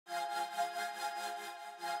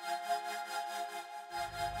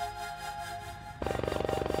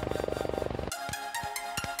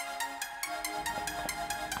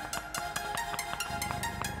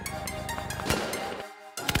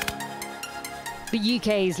The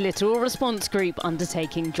UK's Littoral Response Group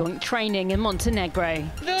undertaking joint training in Montenegro.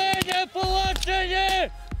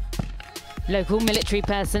 Local military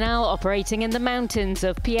personnel operating in the mountains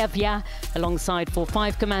of Pjevlja alongside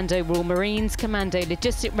 4-5 Commando Royal Marines, Commando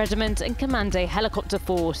Logistic Regiment and Commando Helicopter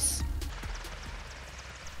Force.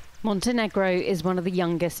 Montenegro is one of the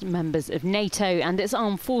youngest members of NATO and its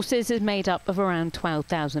armed forces is made up of around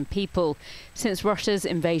 12,000 people. Since Russia's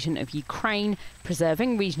invasion of Ukraine,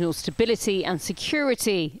 preserving regional stability and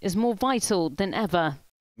security is more vital than ever.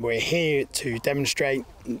 We're here to demonstrate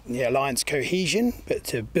the alliance cohesion, but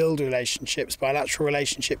to build relationships, bilateral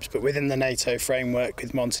relationships, but within the NATO framework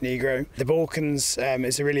with Montenegro. The Balkans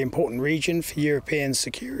is a really important region for European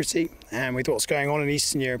security, and with what's going on in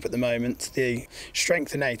Eastern Europe at the moment, the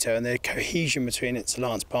strength of NATO and the cohesion between its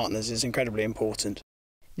alliance partners is incredibly important.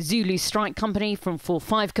 Zulu Strike Company from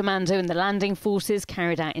 4-5 Commando and the landing forces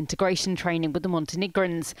carried out integration training with the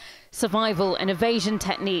Montenegrins, survival and evasion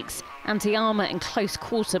techniques, anti-armour and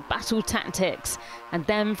close-quarter battle tactics, and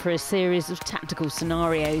then for a series of tactical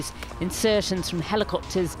scenarios, insertions from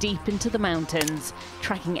helicopters deep into the mountains,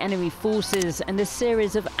 tracking enemy forces and a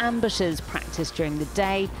series of ambushes practiced during the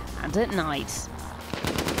day and at night.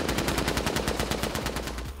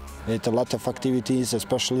 It's a lot of activities,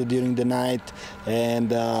 especially during the night,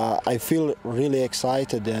 and I feel really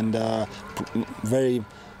excited and very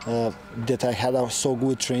that I had so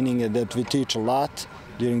good training and that we teach a lot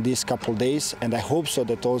during these couple of days, and I hope so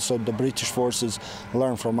that also the British forces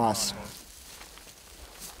learn from us.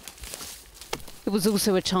 It was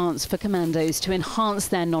also a chance for commandos to enhance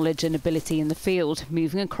their knowledge and ability in the field,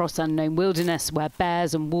 moving across unknown wilderness where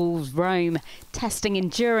bears and wolves roam, testing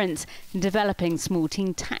endurance and developing small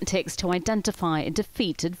team tactics to identify and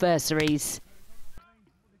defeat adversaries.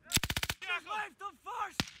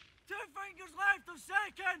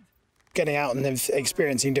 Getting out and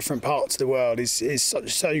experiencing different parts of the world is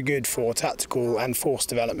so good for tactical and force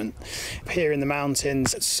development. Here in the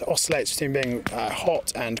mountains, it oscillates between being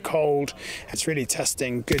hot and cold. It's really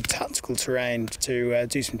testing good tactical terrain to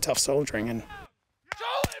do some tough soldiering.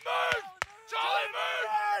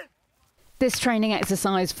 This training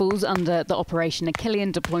exercise falls under the Operation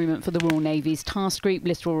Achillean deployment for the Royal Navy's Task Group,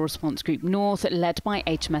 Littoral Response Group North, led by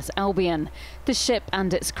HMS Albion. The ship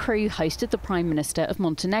and its crew hosted the Prime Minister of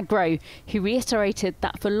Montenegro, who reiterated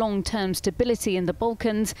that for long-term stability in the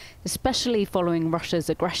Balkans, especially following Russia's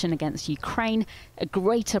aggression against Ukraine, a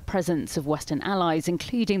greater presence of Western allies,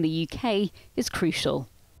 including the UK, is crucial.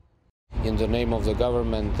 In the name of the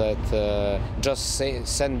government, that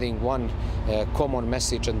sending one common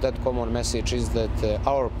message, and that common message is that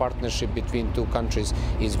our partnership between two countries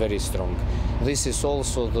is very strong. This is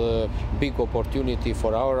also the big opportunity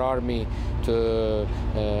for our army to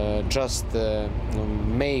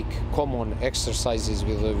make common exercises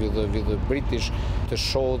with the British to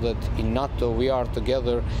show that in NATO we are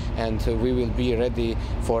together and we will be ready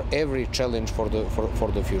for every challenge for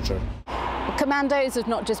the future. Commandos have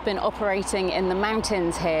not just been operating in the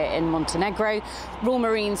mountains here in Montenegro. Royal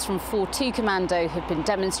Marines from 4-2 Commando have been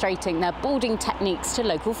demonstrating their boarding techniques to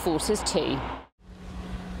local forces too.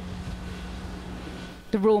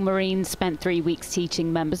 The Royal Marines spent 3 weeks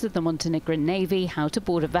teaching members of the Montenegrin Navy how to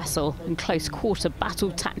board a vessel and close-quarter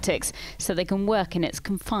battle tactics so they can work in its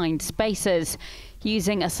confined spaces.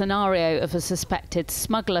 Using a scenario of a suspected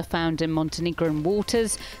smuggler found in Montenegrin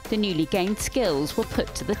waters, the newly gained skills were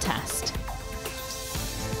put to the test.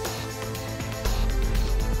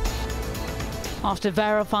 After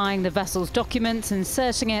verifying the vessel's documents and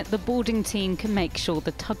searching it, the boarding team can make sure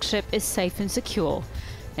the tug ship is safe and secure.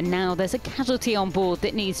 And now there's a casualty on board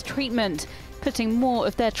that needs treatment, putting more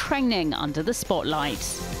of their training under the spotlight.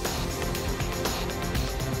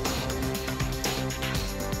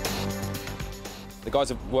 The guys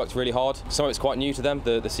have worked really hard. Some of it's quite new to them,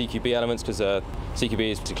 the CQB elements, because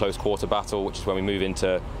CQB is a close quarter battle, which is when we move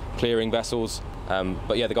into clearing vessels.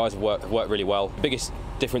 But yeah, the guys have worked really well. The biggest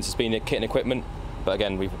difference has been the kit and equipment, but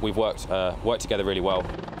again, we've worked together really well.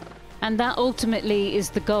 And that ultimately is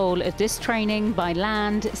the goal of this training by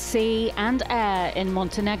land, sea and air in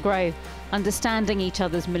Montenegro, understanding each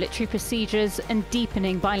other's military procedures and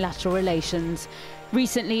deepening bilateral relations.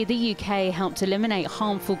 Recently, the UK helped eliminate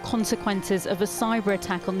harmful consequences of a cyber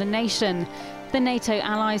attack on the nation. The NATO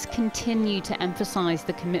allies continue to emphasise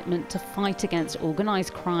the commitment to fight against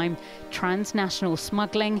organised crime, transnational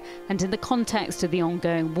smuggling, and in the context of the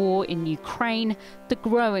ongoing war in Ukraine, the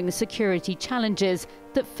growing security challenges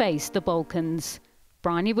that face the Balkans.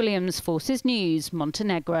 Bryony Williams, Forces News,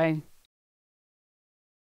 Montenegro.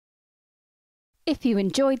 If you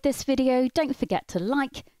enjoyed this video, don't forget to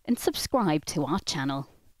like and subscribe to our channel.